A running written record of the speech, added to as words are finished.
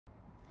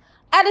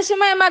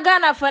Adishima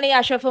magana funny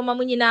asha for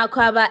mamunina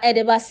kwaba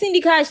edeba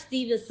syndicate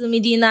Steve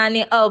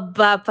Sumidinani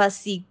oba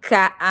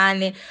pasika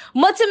ane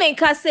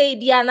motimenka say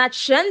dia na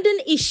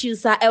trending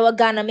issues are ewa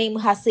Ghana mem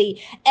ha say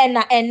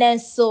ena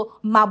enenso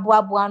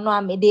mabwabwa no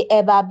amede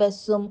eba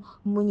besum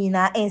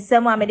munina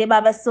ensem amede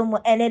ba besum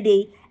ene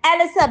day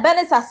Elisa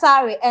Bernice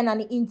Asare and an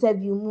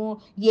interview mu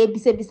ye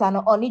bisa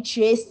no oni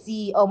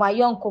Tracy or my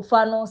young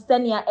kofano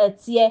senia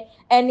etie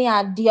any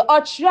idea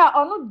or tra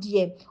or no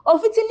dear or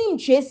fitting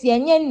Tracy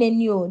and yen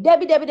nenio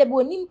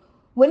debi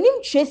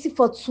wenim Tracy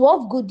for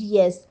 12 good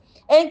years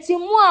and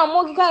timwa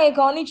moki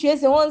ka oni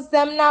Tracy one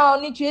sem now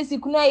oni Tracy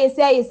kuna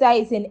yesa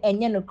and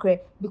enye no kre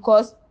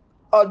because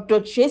Odo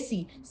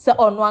Tracy se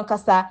ono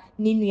ankasa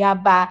ni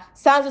nuaba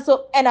sanso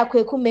so ena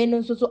Kweku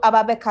Manu so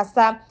ababe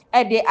kasa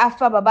ede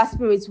afa baba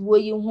spirit wo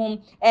yi hom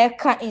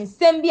eka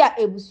ensem bia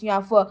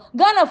ebusuafo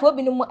Ghana fo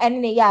bi no mu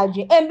ene ne ya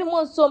adwen embi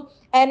mu nso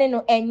ene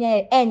no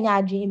enya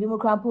adwen embi mu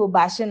krampo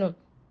ba hye no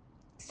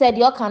said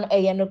your can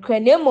eye no kra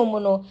na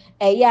emom no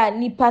eya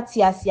nipa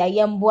tiase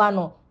ayemboa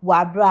no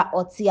wabra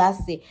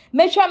otiase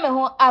metwa me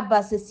ho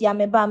aba sesia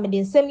me ba me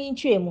de nsem yi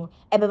ntwe mu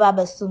ebeba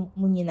basum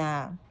mu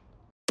nyina.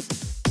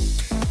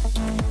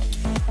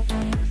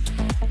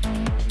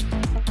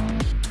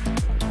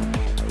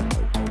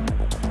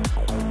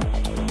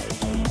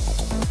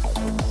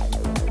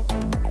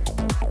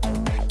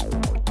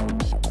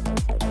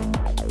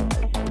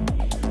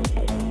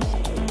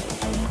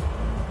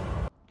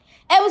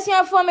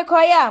 For me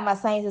koya my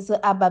science so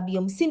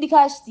ababium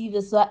syndicate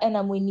Steve so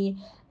enamoni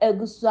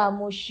egusu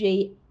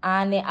amohwe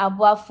ane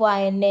aboafo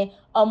ane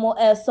omo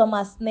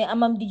somas ne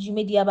amam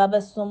digimedia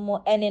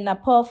babesomo ene na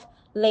puff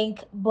link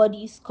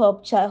body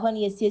sculpture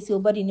honey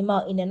esi body ni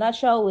ma in a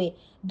natural way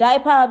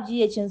diaper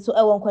abgh so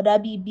e won kwada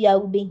bibia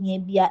ubehia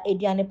bia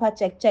eduane pa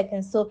check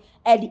and so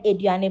edi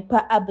eduane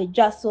pa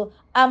abedwa so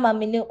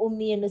amamene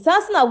omienu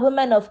sansna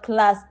women of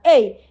class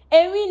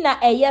enwi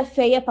na eye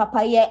feye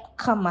papa ye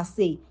kama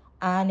say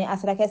ane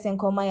asraka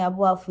senkoma ya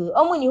boafu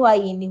omuni ho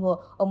ayini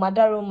ho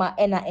omadaroma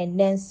ena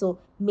enenso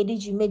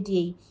mediji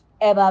medie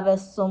eba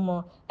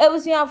besomo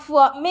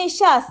ebusuafo me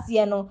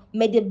hyase no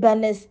mede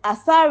Bernice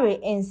Asare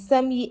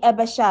ensam yi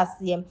ebe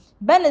hyase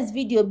Bernice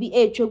video bi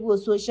etwegu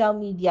social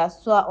media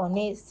so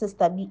one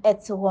sister bi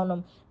ete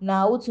honom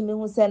na wotumi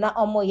hu se na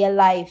omo ye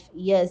live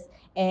yes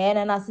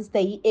na sister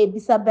yi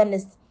ebisa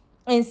Bernice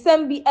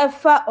ensem bi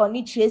efa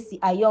oni Tracy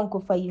ayonko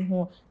fa yi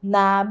ho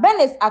na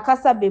Bernice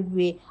akasa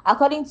bebre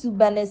according to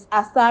Bernice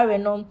Asare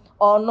no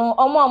ono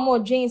omo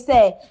dwen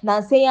se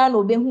na nseya na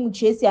obehu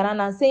Tracy ana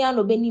na nseya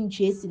na obenim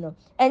Tracy no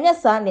enye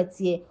sa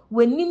netie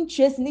wenim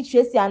Tracy ni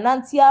Tracy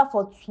anantia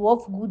for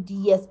 12 good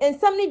years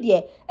ensem ni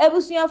de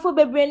ebusuafo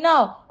bebre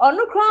now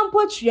ono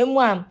krampo twiremu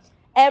am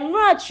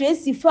emra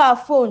Tracy fa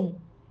phone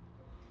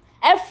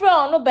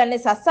efra ono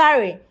Bernice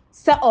Asare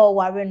se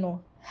oware no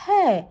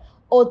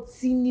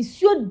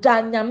otinisio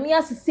danyame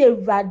asese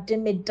Ewurade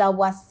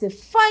medawase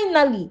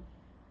finally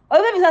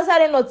obe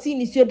bisasare no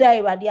otinisio da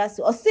Ewurade ase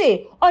o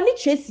say oni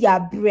Tracy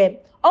abre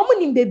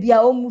omunim baby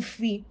a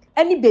omufri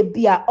ani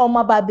baby a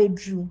omaba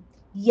bedru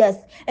yes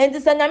and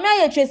this anyame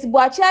aye Tracy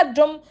boache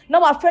adom na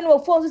wa friend wo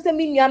phone so say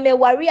me nua me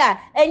ware a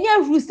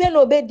enye ruse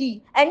no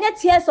obedi enye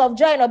tears of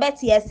joy no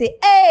beti ese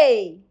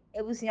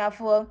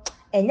ebusuafo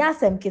enya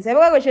asem kese be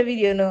go show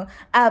video no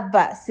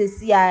aba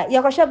sesia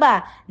yakosha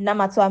ba na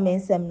mato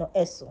amensem no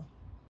eso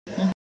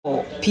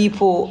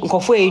people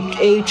nkofo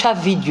twa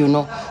video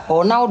no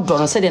or now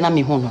don say na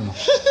me hu no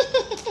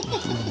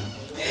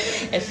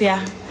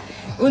efia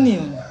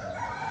unim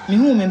me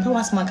hu me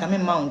was man come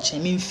mount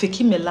me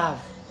fake me love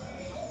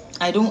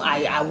I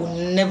will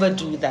never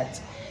do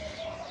that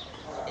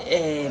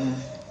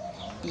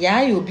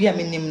you be a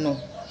minimum no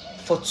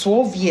for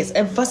 12 years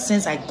ever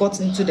since I got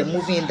into the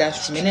movie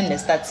industry me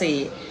start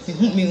say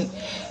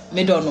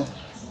me don't know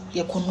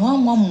ye konwa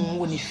nwa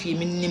woni fie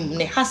me nim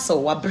ne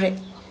hustle wabre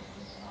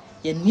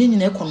ye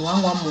nyina konwa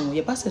nwa mu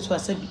ye pass to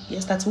asabi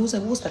ye start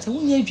wo start wo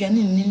nya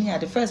aduane ni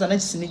at the first and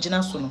just ni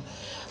gina so no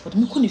but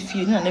me ko ne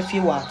fie ni na fie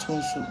wa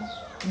atonso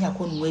nya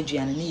ko no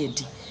aduane ni ye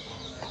di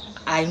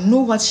I know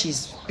what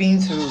she's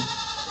been through.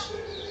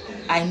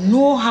 I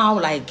know how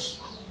like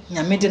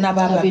nyamede na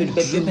ba be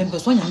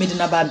so nyamede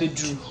na ba be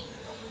do.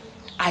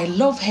 I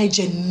love her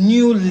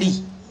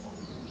genuinely.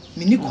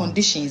 Many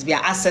conditions we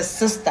are as a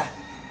sister.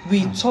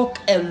 We talk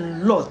a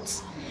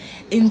lot.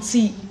 And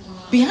see,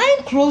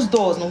 behind closed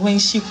doors, when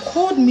she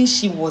called me,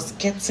 she was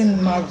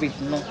getting married.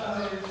 No,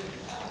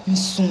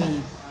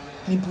 soon.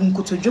 Me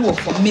bunko to job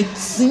for me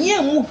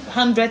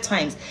 100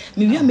 times.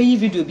 Me we make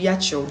video be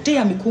actual. They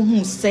am ko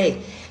hu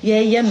say,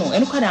 yeah no.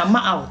 Eno kwa am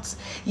out.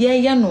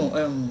 Yeah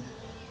no.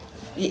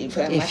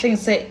 I think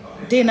say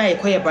they na e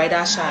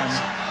bridal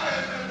shower.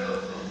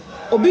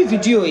 Obi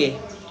video ye.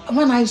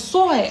 When I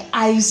saw her,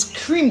 I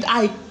screamed,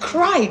 I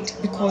cried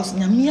because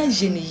Namia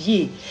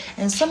Genie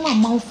and some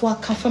amount for a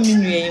cafe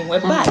menu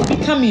where by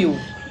become you.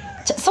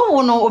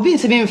 So no obi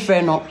nse be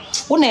mfre no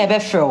wo na ebe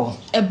frɛ wo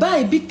e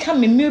ba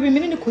become me obi me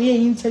ne ko ye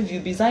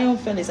interview bi Zion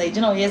Felix I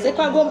general yes e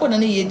kwa go mpo na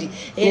ye di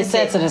e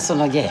set ne so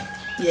no ye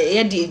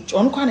yeah the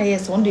on kwana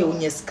yes one day on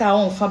your ska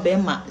on fa be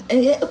ma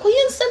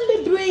koyen sem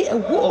bebre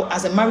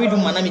as a married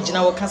woman na me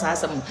gina wo kasa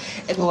asem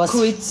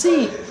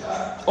create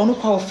on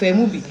kwa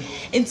ofemu bi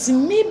enti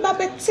me ba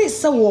beti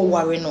se wo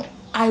ware no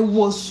I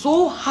was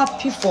so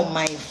happy for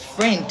my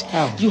friend.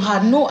 You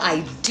had no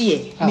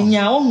idea.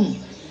 Minya on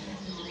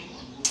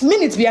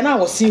minutes be na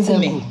was single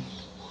me.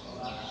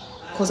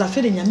 Cause I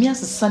feel the nyamia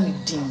se sunny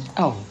din.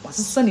 Was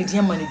sunny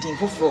din man din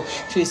for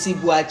Tracy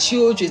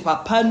Buachio, Tracy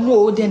Papa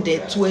no then the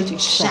two to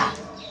sha.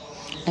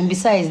 And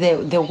besides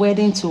the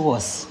wedding too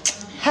was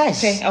I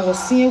was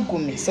seeing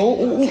gumi. So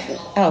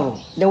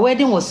the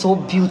wedding was so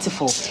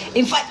beautiful.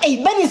 In fact, hey,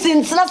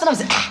 Bernice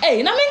Asare,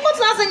 hey, na me got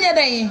na sanya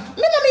dai. Me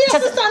na me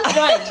assistant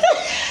right.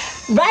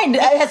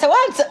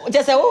 Right,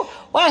 just a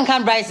one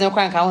can bride no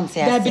crank I won't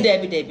say.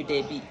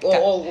 Debbie.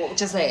 Oh,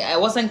 just say I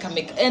wasn't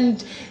coming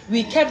and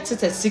we kept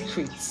it a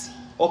secret.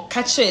 Or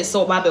catch it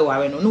so babe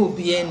ware no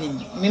be any.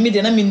 Me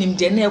de na me nim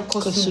de na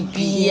ekoso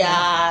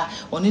bia.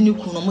 Oni ni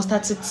kunu almost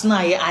started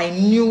tonight. I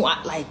knew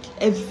like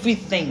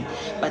everything,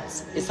 but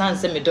it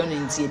sounds me done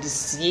in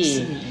this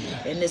year.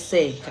 And they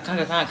say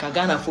kaka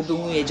Ghana for be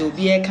hu eje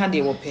obi e ka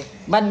de wo pe.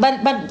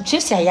 But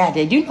Tracy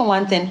Ayade, do you know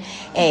one thing?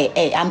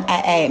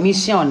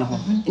 Mission.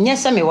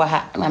 Yes,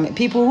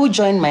 people who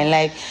join my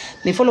life,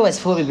 the followers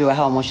for me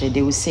how much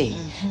they will say.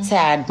 Say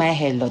I admire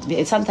her a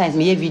lot. Sometimes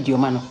me a video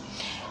man.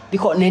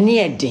 Because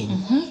near day,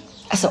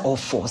 as a all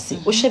force,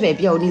 we shall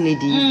be only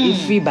lady,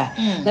 if free ba,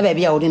 na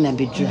baby, I wouldn't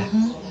be dry.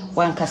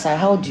 One Casa,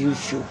 how do you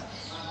feel?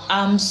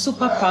 I'm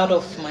super proud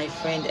of my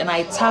friend and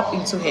I tap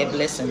into her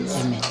blessings.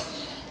 Amen.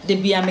 The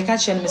be a make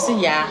and me say,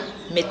 yeah,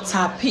 me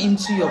tap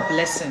into your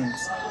blessings.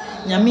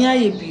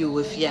 Nyamia ye be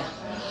with ya.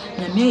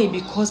 Nyamia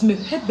because me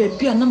he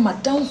baby and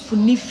madam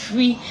funi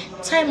free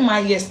time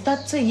my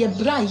started ye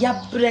bra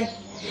ya bre.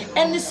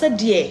 And they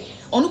said, yeah,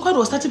 on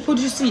was started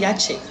producing ya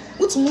check.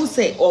 What mu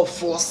say or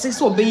for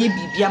 6 or baby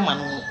bibia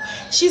man.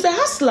 She's a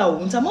hustler.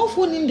 When I'm off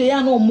in the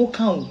no more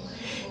count.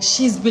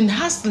 She's been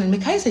hustling. Me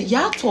kai say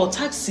ya to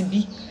taxi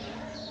be.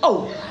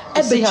 Oh,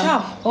 a bit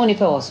charm. Only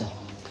per also.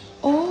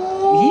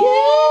 Oh,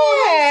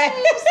 yeah.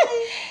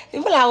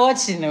 People are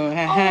watching. Oh,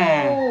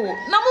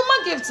 now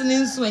mama gifts in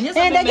Insu. Yes,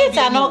 the gifts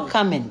are not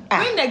coming.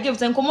 Bring the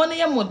gifts and come on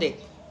your mode.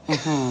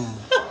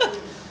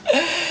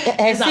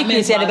 Her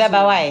secrets, the baby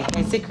why?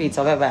 Her secrets,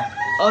 or baby.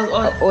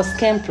 Or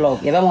scan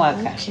plug. You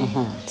have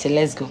so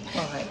let's go.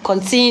 Alright.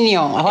 Continue.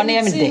 I want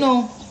to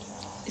know.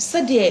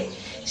 Said there,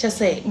 she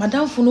said,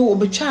 Madame Funo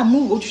will try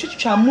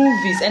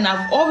movies, and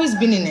I've always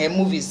been in her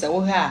movies.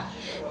 So her,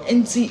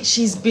 and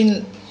she's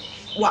been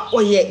what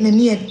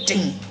near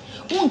thing.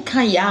 One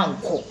can ya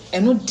uncle,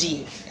 and no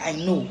dear, I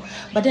know,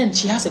 but then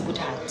she has a good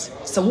heart.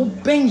 So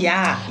bring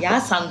ya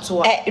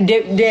santo.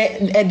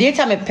 The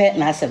data me pet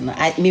na asem na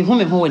me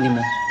hu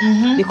anymore.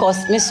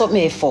 Because me so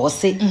me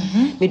force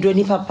me do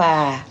ni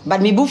papa,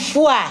 but me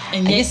bufu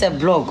and this a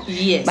blog.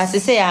 Yes. But they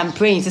say I'm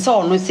praying. It's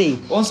all no say.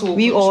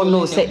 We all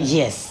know say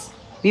yes.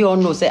 We all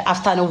know say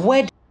after the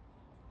word.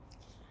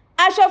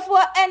 Ashafo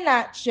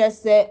ena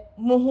chese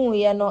muhu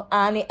ye no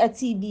ani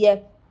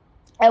atibie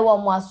ewo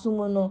mo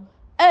asumu no.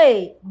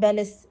 Hey,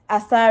 Bernice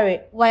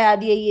Asare, why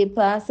are ye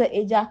pa se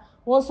eja?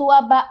 Wonso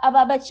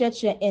aba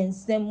cheche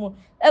ensemu.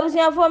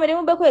 Ebusuafo me de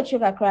mo beko etwe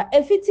kakra.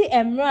 Efiti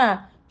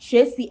emra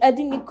Tracy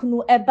adini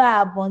kunu eba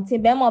abonte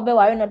be ma obe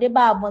ware no de ba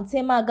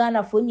abonte ma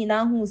Ghana fo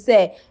nyina hu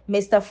se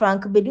Mr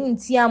Frank bedu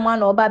ntia ma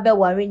na oba be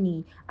ware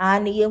ni.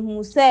 Ani ye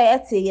hu se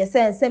ete ye se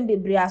ensem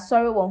bebre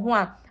asore wo ho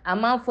a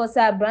amanfo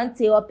se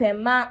abrante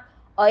opema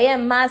oye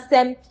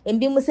masem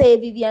embi mu say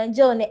Vivian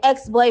Joe ne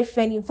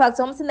ex-boyfriend. In fact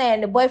some say na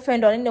the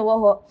boyfriend on ne wo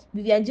ho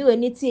Vivian Joe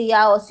ni tie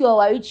ya o si o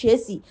ware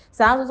Tracy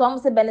san so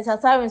say Bernice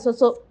Asare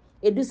so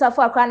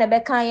edusafo akra na be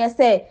kan ye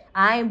say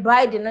I'm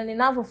bride no ne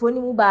nanfofo ni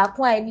mu ba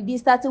ko ai ni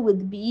started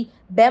with B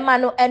bema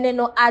no ene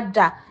no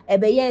ada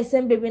ebe ye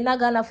nsem bebe na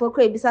Ghana for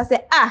kra ebisa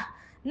say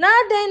na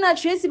den na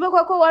Tracy be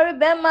kwakọ ware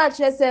bema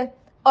chese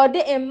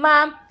ode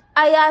emma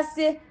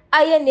ayase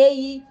aye na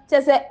eyi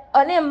chese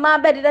one emma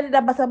be de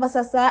da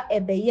basabasa sa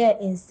ebe ye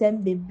nsem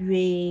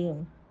bebre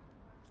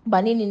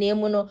banini na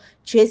emu no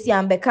Tracy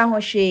ambeka ho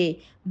hwe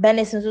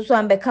Bernice nso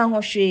ambeka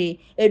ho hwe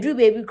edru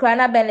baby kra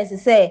na Bernice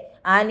say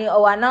ani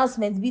o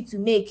announcement be to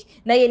make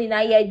na ye ni na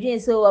ye adwen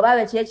so oba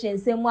be cheche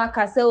nsem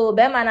aka say o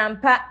be ma na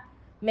mpa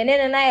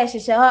menene na ye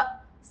hwehwe ho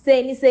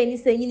say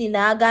ni ni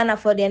na Ghana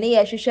for de na ye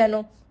hwehwe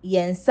no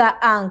yensa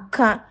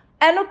anka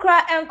eno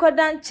kra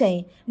enkoda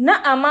nchen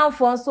na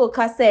amanfo nso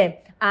ka say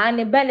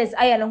ani Bernice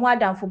aye no ho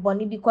adamfo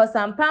boni because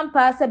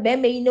ampampa say be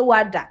me yi ne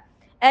wada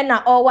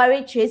ena o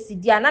ware Tracy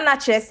dia na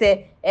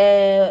chese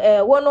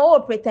wono o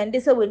pretend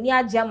say we ni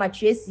agye ama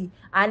Tracy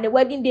and the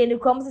wedding day ni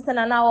come sister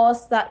na all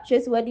start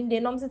Tracy wedding day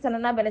no sister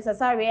na Bernice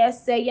Asare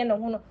say ye no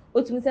ho no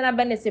otumi say na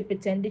Bernice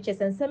pretend chese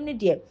nsem ni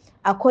de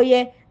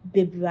akoye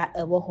bebra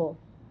ewo ho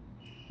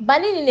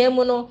banini na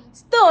emu no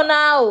still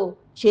now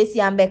Tracy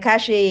ambeka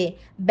hwe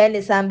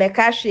Bernice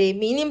ambeka hwe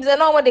minim ze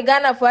no mo de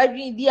Ghana for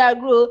adwin di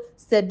agro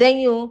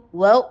sedanyo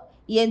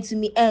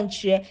yentumi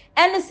entre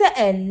ene se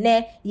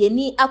enne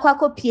yeni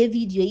akwakopie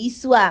video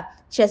yiso a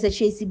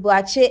Tracy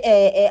Boache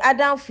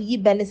Adam Fuyi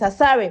Bernice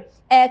Asare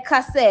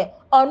kase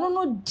ono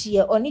no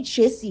de oni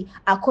Tracy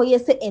akoye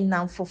se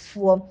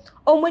enamfofo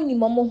omo ni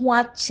momo ho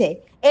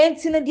ache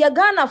enti ne de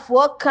Ghana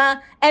fo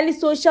ka any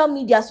social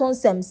media so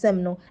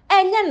nsemsem no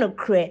enye no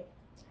kre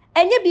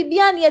enye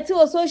bibia na yeti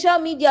o social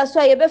media so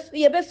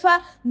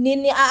yebefa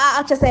ni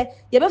achese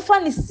yebefa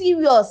ni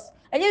serious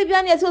enye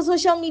bibia na yeti o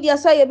social media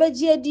so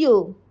yebegie di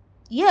o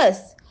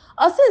yes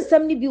o se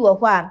nsem ni bi wo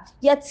ho a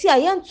yeti a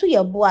yentu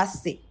ye bo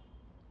ase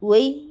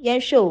wei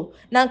yen show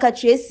na nka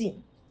Tracy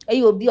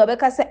eyi obi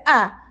obeka se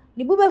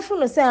ni bu befu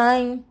no se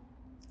an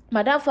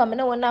madam fam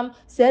na wonam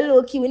se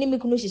loki woni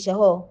mikunu hihye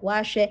ho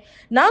wa hwe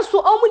nanso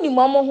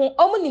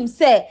omunim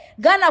se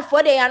Ghana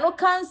for de ya no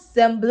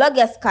cancel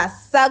bloggers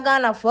kasa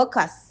Ghana for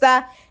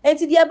kasa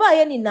enti de ba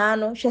ye ni na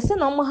no hwe se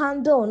na omo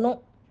handle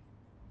no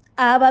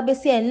aba be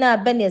se na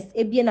Bernice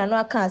ebie na no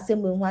aka asem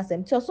ehu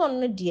asem ti so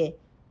no de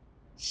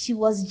she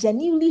was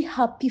genuinely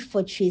happy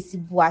for Tracy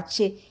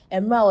Boache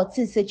emra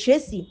otin se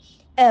Tracy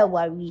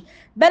worry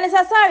Bernice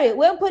Asare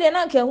when put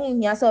na nke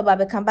hu hia so ba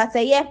be kan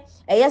bateye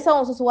se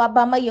won so wa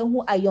ba ma ye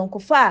hu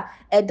ayonkofa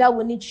da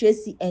woni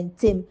Tracy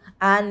entem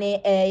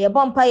ane ye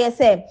bompa ye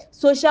se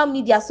social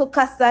media so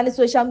kasa ne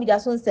social media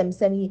so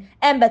nsemsem yi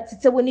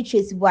embetete woni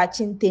Tracy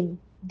Boache entem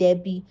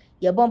debi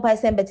ye bompa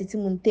se embetete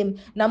mu entem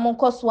na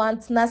monko so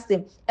antna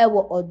se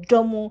wo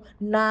odomu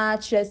na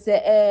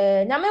trese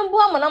nyame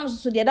mbo amana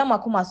msusu de da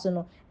makoma so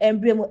no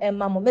embremu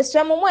emamo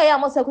Mr. Momo ya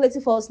mo circulate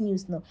false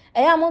news no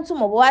ya mo nto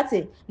mo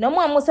wate na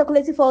mo am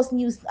circulate false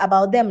news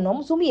about them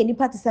no so mo ye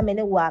nipa tese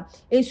mene wa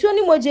ensuo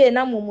ni moje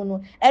na momu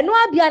no eno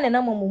abia ne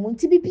na momu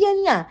nti bibia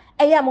ni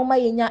a ya mo ma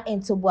yenya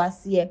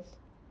entoboase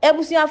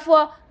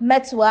ebusuafo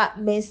metwa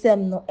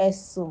mensem no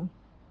eso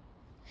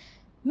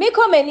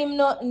Miko menim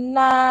no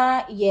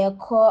na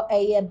yeko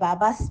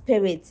Baba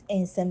Spirit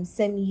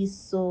ensemsem yi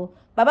so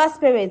Baba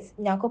Spirit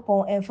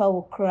Nyankopon emfa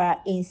wo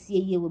kra ensie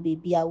ye wo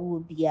bebia wo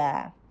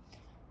bia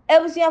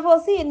ebusuafo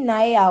si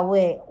na ya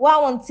we wa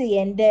wonte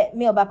yende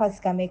me obapa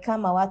sika me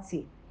kama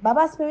wate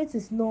Baba Spirit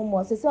is no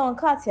more so on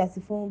kat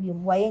asifo bi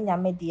mu waye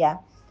nyame dia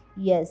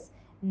yes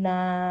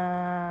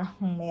na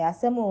ya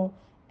semo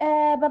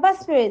Baba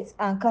Spirit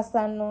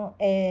ankasa no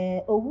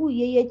owu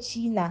ye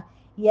chi na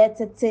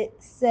yetete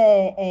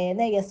se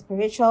na your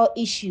spiritual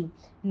issue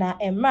na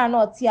emra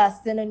na oti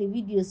ase no ni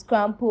videos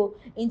crampo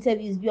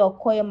interviews bi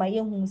okoye ma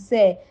yehu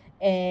se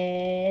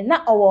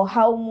na owo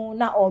hawmu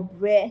na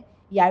obre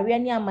yare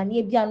ni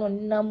amane bia no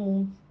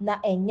namu na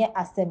enye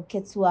asem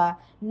ketua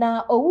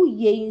na owu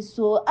ye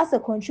nso as a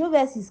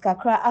controversies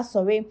kakra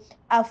asore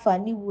afa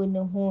ni wo ne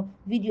ho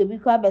video bi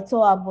kwa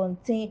beto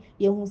abonten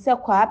yehu se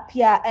kwa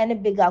apia ene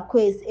bigger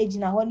quiz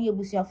ejina ho ne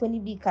ebusuafo ni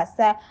bi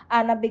kasa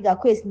ana bigger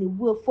quiz ni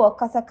buofo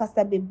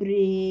kasa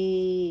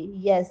bebre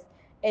yes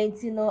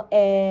enti no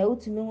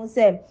utumi hu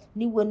se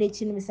ni wo ne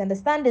chi no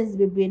misunderstandings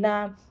bebre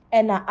na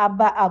ena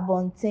aba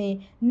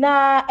abonten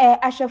na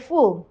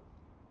ahwefo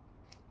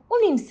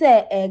unim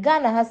se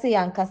Ghana ha se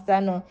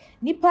yankasa no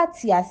nipa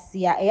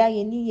tiasia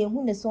ye ni ye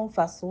hu ne so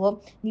mfaso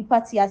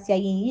nipa tiasia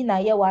yin na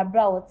ye wa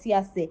bra o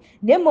tiase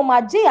na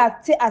emomagye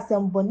ate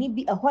asemboni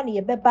bi eho ne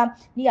ye beba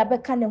ni ya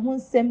beka ne hu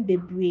nsem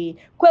bebre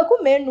Kweku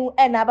Manu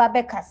na aba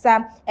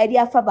bekasa de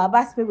afa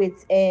Baba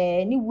Spirit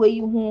ni we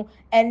hu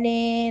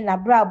ene na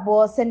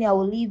brabo se ne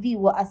olivi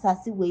wo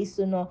asase we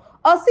so no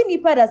o se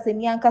nipa da se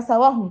ni yankasa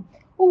wa hu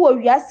uwo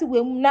wiase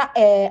wem na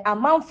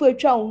amanfo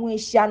atwa wo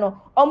ehia no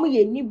omo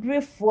ye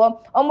nibrefo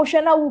omo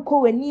hwe na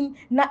wuko wanim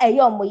na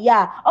omo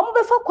ya omo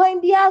befa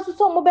kwan bia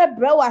so omo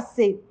bebre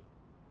wase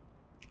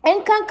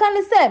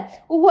enkankan se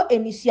uwo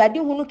enisuade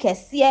hunu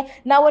kese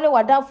na wone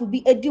wadanfo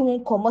bi edi hu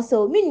komo se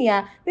o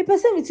menua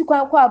mepese meti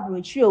kwan kwa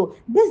abrochi o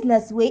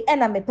business we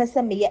na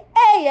mepese me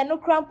ye no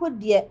krampo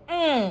de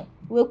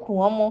we ku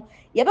omo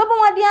ye beba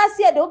wade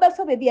ase de wo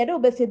befa bebi de wo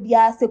befa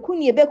bia se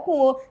kunu ye beku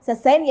o se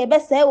sai ne ye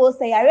besa o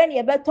se yare ne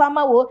ye beto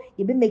ama wo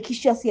ye be make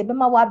sure se ye be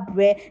ma wa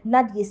bre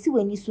na de esi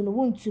wani so no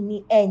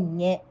wontumi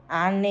enye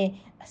ane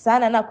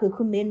sana na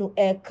Kweku Manu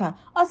eka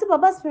o se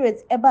Baba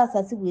Spirit eba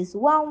asase we so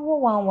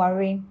wan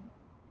ware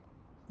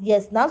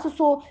yes na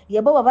so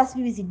ye Baba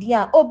Spirit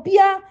dia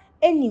obia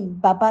enim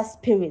Baba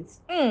Spirit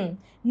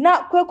na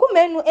Kweku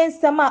Manu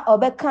ensema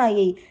obeka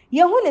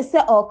ye hu ne se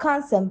o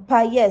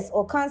kansempa yes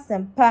o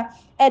kansempa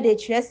de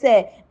kire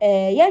se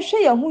ye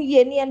hwe ye hu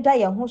ye ne enda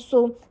ye hu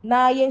so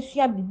na ye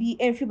nsua bibi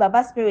enfi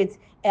Baba Spirit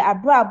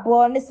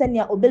abrabo ne se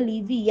ne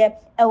obelieve ye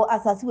o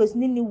asase we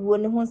ni wo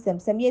ne hu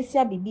nsemsem ye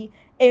nsua bibi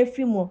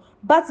enfi mu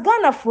but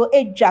Ghana fo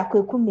edwa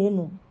Kweku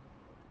Manu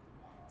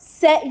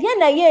se ye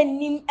na ye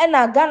nim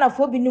na Ghana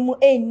fo binumu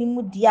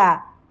enimu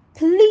dia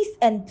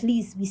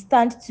please we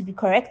stand to be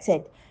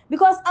corrected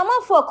because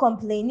among for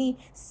complaining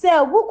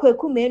say wo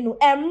Kweku Manu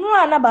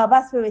emra na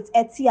Baba Spirit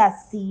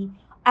etiasi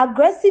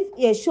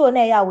aggressive show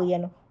na ya we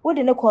no wo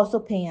de ne call so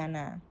pen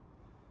ana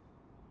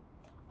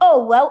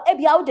oh well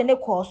ebia wo de ne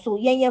call so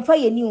yen fa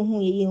ye ni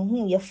hu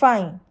ye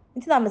fine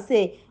until am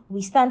say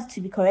we stand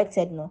to be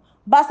corrected no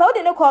but so wo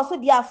de ne call so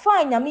dia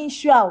fine I mean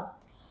sure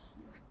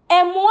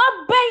emwa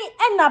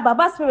ben na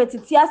Baba Spirit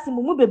tiasi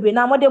mu bebre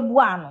na mode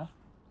bua no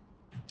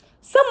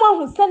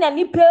Someone who send a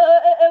nipe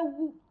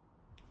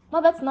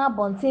Mabetna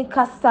bonte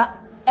kasa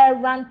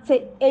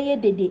erante eye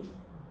dede.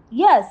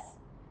 Yes.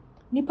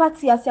 Nipa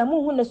ti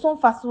asiamu hu ne so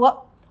mfaso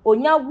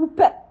onya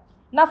wupe.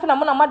 Na fe na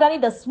mo na madani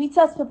the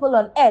sweetest people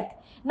on earth.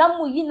 Na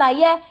mo yi na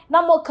ye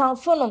na mo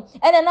kanfo no.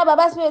 Ene na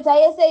baba spirit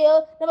aye say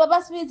yo, na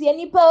baba spirit ye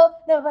nipa o,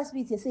 na baba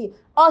spirit ye say.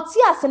 Oti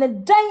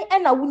asene dan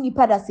ena wo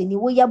nipa da se ni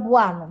wo ye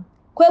boa no.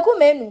 Kweku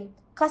Manu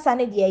kasa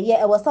ne de ye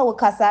e wo sa wo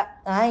kasa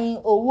an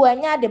owu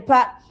anya de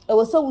pa e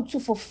wo so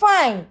wutu for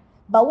fine.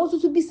 Ba wo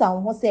tutu bisa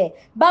ho say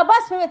baba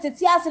spirit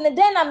ti asene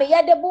dan na me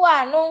ye de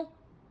boa no.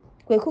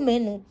 Kweku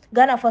Manu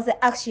Ghana for say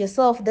ask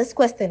yourself this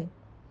question.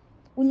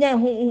 Unya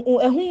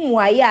ehun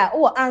waya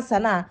o answer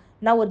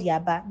na wo de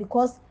aba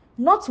because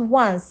not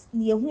once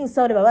ni ehun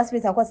say the baba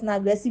spirit akwat na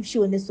aggressive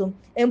show ne so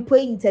empo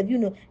interview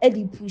no e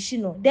di push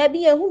no there be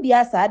ehun bi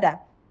asada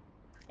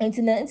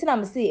entina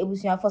me say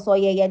ebusuan for so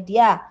ye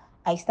dia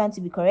I stand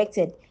to be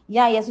corrected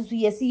ya yesu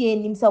yes ye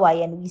nim say wa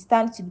ye we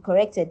stand to be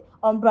corrected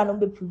ombra no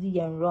be prove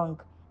ye wrong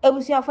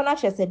ebusuan for na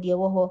hwese de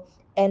wo ho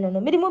eno no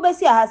me di mo be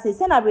si aha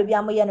say na bra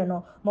bia mo ye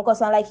no mo ko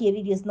like your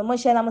videos no mo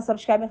share na mo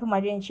subscribe for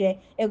my share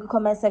e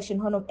comment section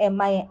hono e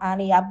my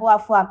ane ya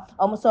boafo a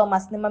omo so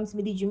masne mam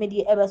me di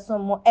jumedi e be so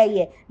mo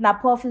eye na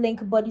puff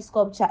link body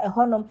sculpture e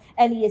honom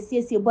ene ye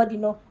siesie body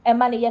no e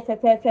ma ne ye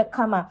fefe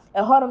kama e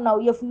honom na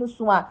ye funu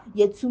so a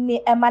ye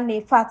tumi e ma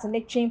ne fat ne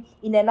twin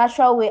in a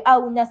natural way a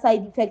unya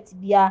side effect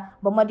bia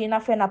but mo de na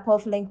fe na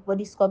puff link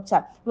body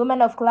sculpture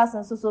women of class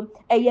and so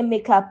ye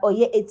makeup or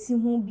ye eti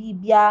hu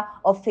bibia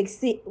or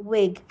fix it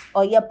wig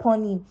or ye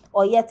pony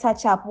or ye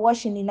touch up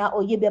washing na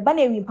or ye be ba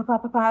na wi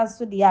papa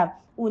so dia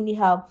uni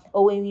how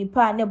or when we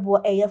pa ne bo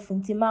eye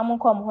funti ma mo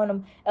kom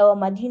honom e wo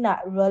Madina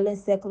rolling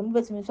circle mo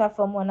betimi so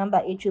from one number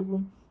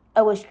etwebu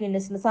e wo screen no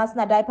sans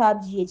na diaper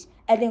GH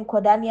e de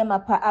nkoda ne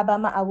mapa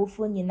abama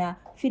awofo nyina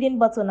feeding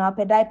bottle na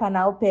ope diaper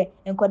na ope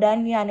nkoda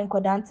nua ne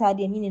nkoda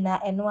ntade nyini na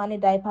eno ane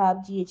diaper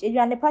GH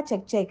eduane pa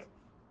check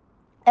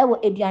ewo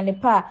eduane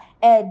pa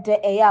de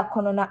eya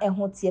akono na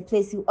eho tie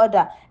place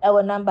order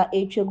ewo number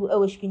etwegu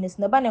ewo screen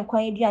no ba ne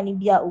kwan eduane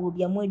bia owo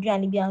bia mo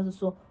eduane bia nso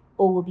so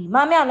owo bi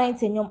mame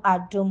anointing nyom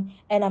adom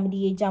ena me de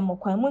yegya mo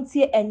kwan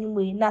montie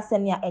enwumwe na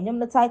sene a enyom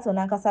no title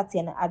na nkasa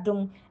tie na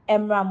adom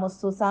emra mo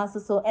so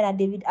sanso ena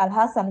David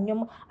Alhassan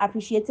nyom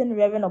appreciating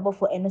Reverend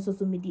Obofo eno so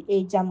me de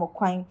egya mo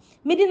kwan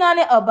me di na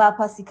ne oba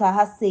pasika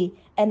ha say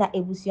ena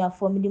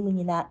ebusuafo me di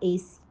munyina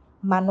esi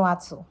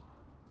manuato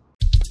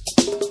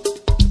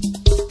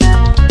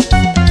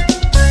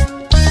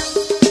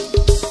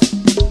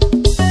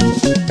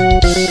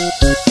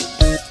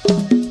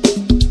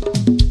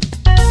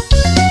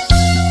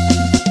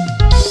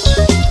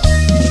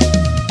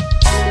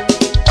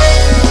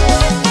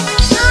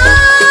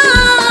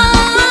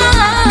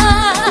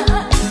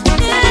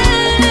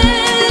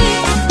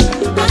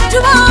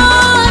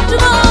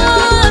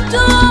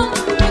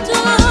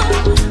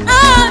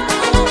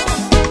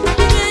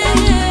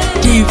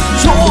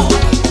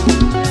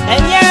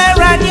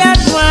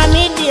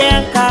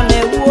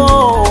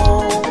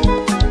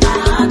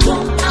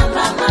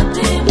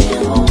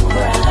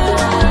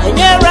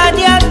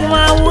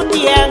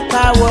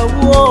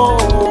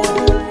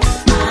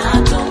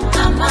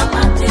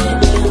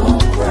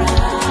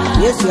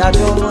Yes, you are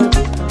doing.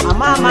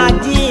 Mama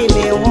di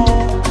me ho.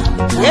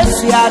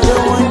 Yes, you are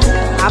doing.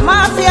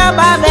 Amafia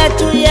babe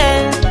to ye.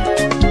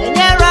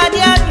 Enye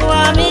radia do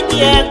me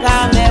die ka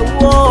me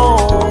wo.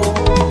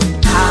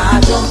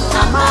 Adom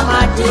mama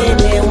di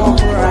me ho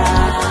kra.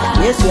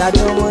 Yes, you are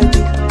doing.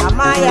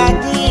 Amaya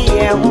di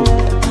ye ho.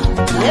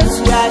 Yes,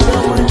 you are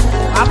doing.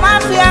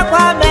 Amafia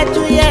babe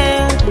to ye.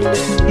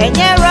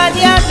 Enye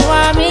radia do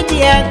me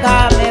die ka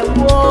me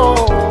wo.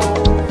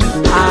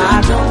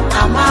 Adom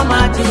mama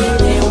di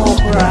me ho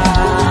kra.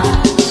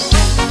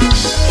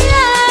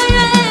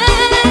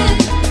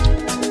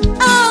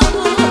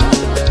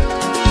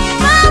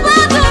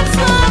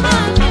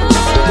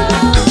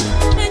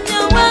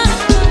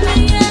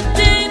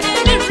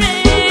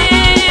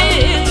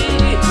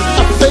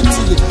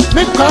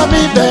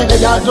 Me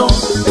beg ya don't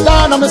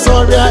down I'm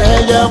sorry I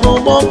am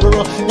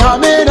more ya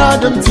me na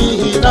dum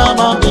ti na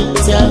ma me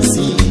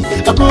tiansi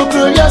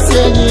akukuru ya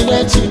se ni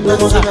na chi no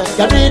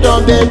ya read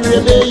on baby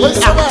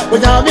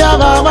when ya me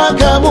aba ma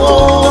kamu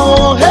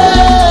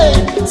hey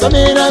so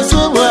me na su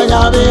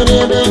ya me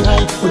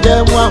hai ude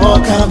mu ho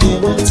ka me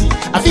moti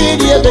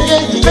afidi e be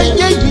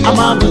yi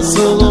ama me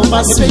so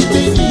ma se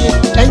baby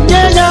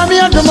enye ya me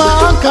aduma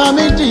ka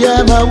me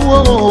die ma wo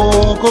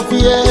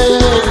kofie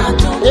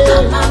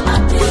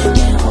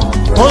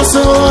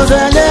also,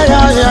 the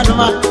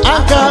Yadma,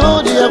 Anka,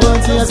 oh, dear,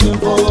 won't see a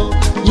simple.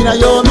 You know,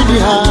 you're me,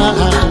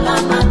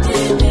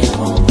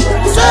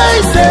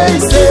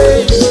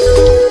 say.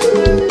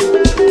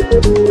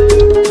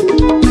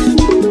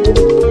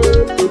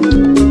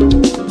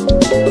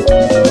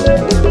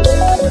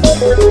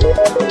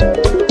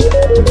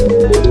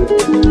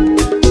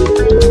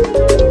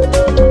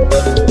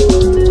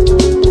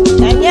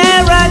 And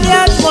yeah,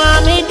 Radia,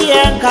 Swami,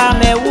 dear,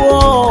 come a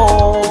war.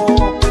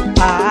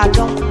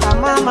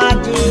 Mama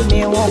di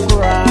me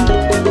wokura.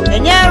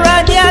 Enya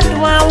radia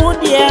dwa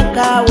wudi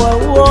enka wa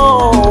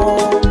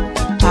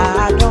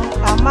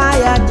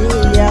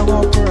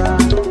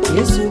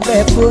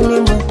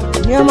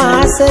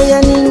ma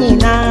say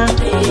nina.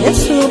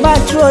 Yesu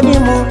batro ni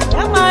mo.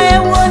 Yama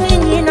ewo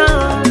nina.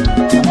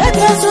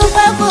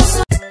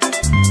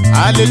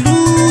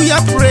 Hallelujah,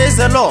 praise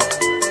the Lord.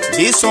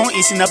 This song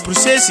is in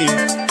appreciation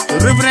to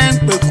Reverend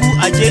Kweku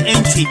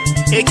Manu,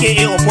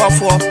 aka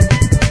Obuafo,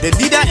 the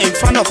leader and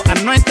founder of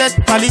Anointed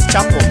Palace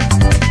Chapel,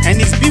 and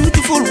his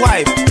beautiful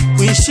wife,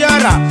 Queen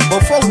Shara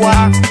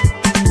Bofowa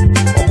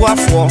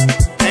Obuafo,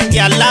 and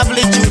their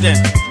lovely children.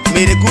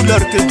 May the good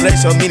Lord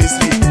bless your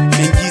ministry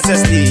in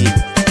Jesus' name.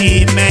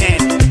 Amen.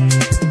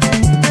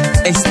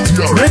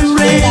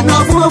 Rain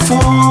of Obuafo,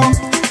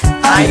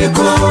 I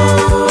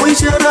go. We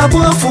shall have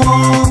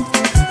Obuafo,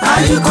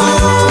 I go.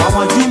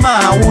 Wamajuma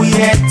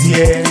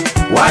uyetie,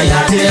 Why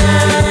are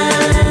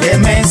there? the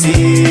men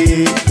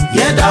say,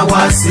 Yeda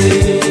wasi,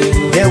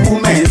 the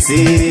women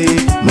say,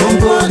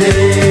 Mungo de,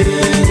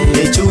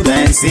 the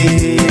children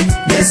say,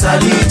 they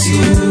salute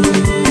you.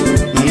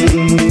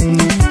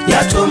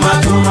 Yatoma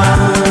toma,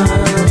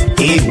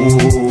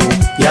 Ewo,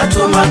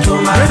 Yatoma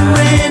toma.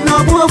 Rain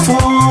of Obuafo,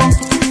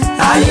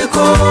 I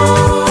go.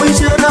 We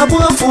shall have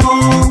Obuafo,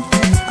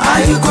 I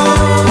go.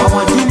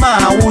 Wamajuma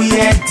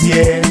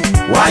uyetie,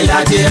 Why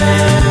are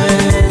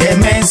there? the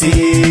men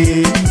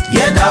say,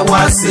 Yeda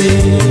wasi,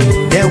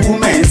 the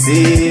women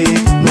say,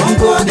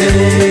 Mungo de,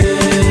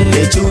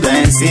 the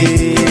children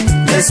say,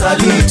 they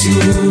salute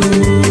you.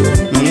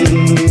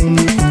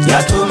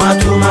 Yatoma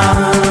toma,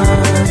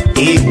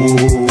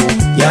 Ewo,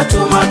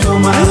 Yatoma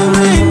toma.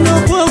 Rain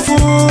of Obuafo,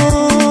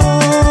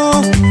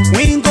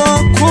 when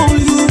God call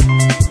you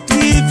to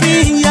a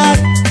vineyard,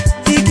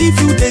 He give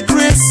you the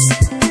grace,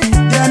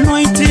 the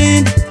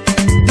anointing,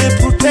 the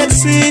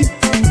protection,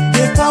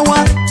 the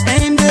power,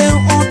 and the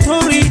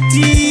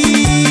authority.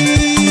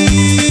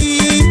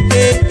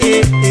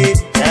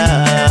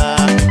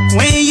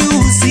 When you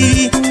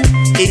see,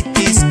 it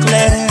is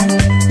clear.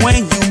 When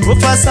you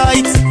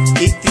prophesy,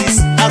 it is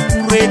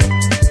accurate.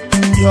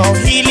 Your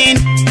healing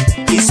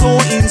is so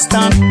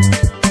instant.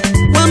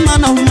 One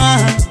man of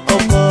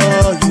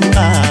God you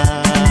are.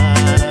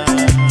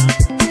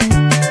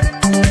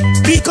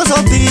 Because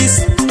of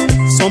this,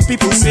 some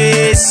people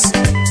says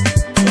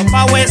your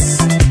powers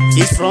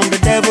is from the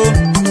devil.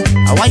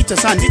 I want you to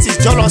understand, this is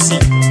jealousy.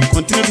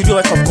 Continue to do the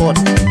work of God.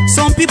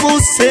 Some people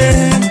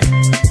say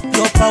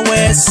your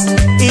powers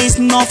is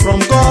not from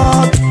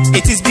God.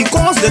 It is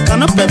because they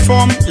cannot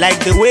perform like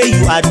the way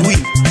you are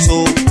doing.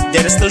 So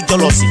there is still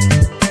jealousy.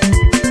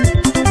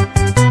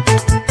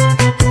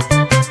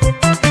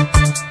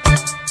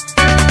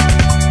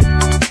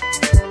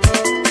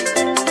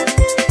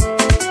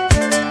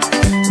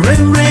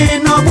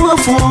 Rain of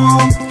Obuafo,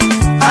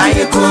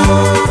 I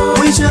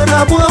go. We shall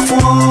have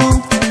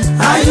Obuafo,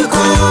 I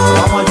go.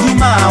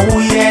 Wamajuma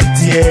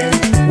uyetie,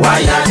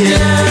 Why are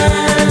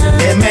there?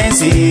 the men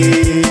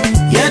say,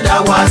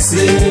 Yeda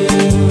wasi,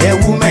 the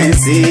women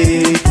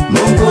say,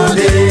 Mungo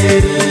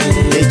de,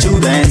 the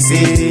children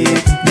say,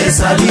 they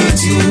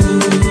salute you.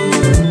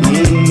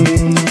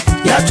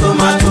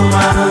 Yatoma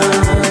toma,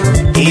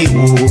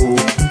 Ewo.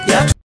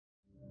 Yatoma.